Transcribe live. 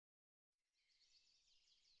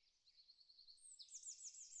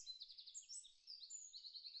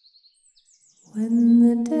When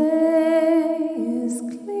the day is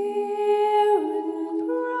clear and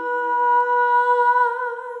bright,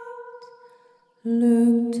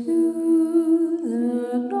 look to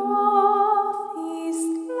the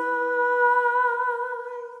northeast light,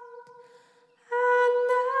 and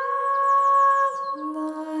there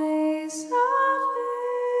lies a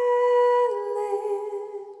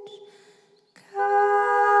village, Kakariko.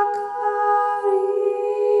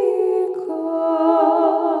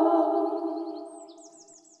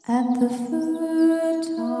 At the foot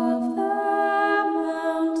of the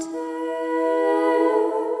mountain,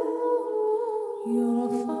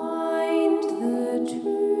 you'll find the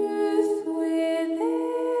truth within.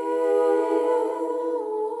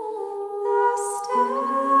 The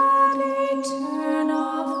steady turn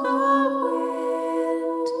of the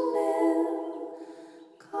windmill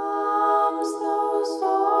calms those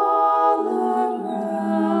all around.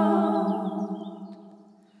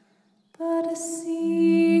 But a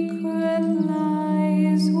secret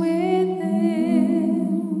lies within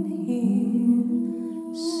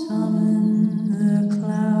here. Summon the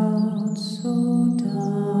clouds so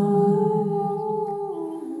dark,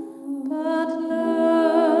 but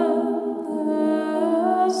learn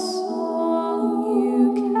the song you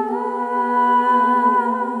can.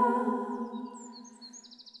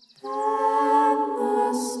 Then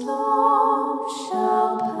the storm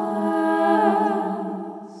shall pass,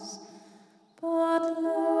 but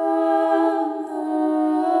learn the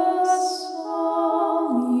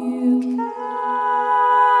song you can.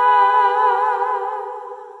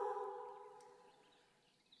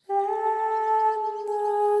 Then the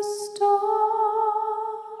storm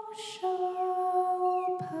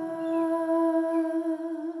shall pass.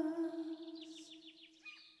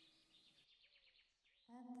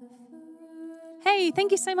 Hey,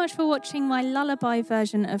 thank you so much for watching my lullaby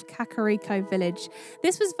version of Kakariko Village.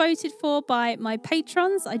 This was voted for by my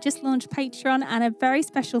patrons. I just launched Patreon, and a very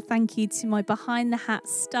special thank you to my behind the hat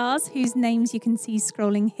stars, whose names you can see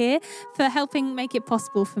scrolling here, for helping make it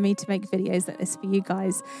possible for me to make videos like this for you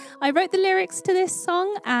guys. I wrote the lyrics to this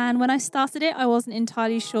song, and when I started it, I wasn't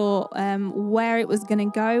entirely sure where it was going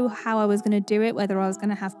to go, how I was going to do it, whether I was going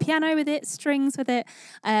to have piano with it, strings with it,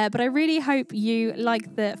 but I really hope you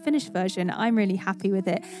like the finished version. I'm really happy with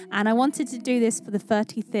it, and I wanted to do this for the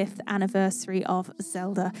 35th anniversary of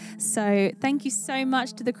Zelda. So thank you so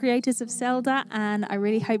much to the creators of Zelda, and I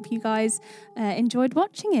really hope you guys enjoyed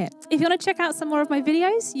watching it. If you want to check out some more of my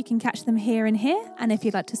videos, you can catch them here and here, and if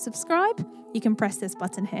you'd like to subscribe, you can press this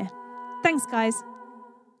button here. Thanks guys.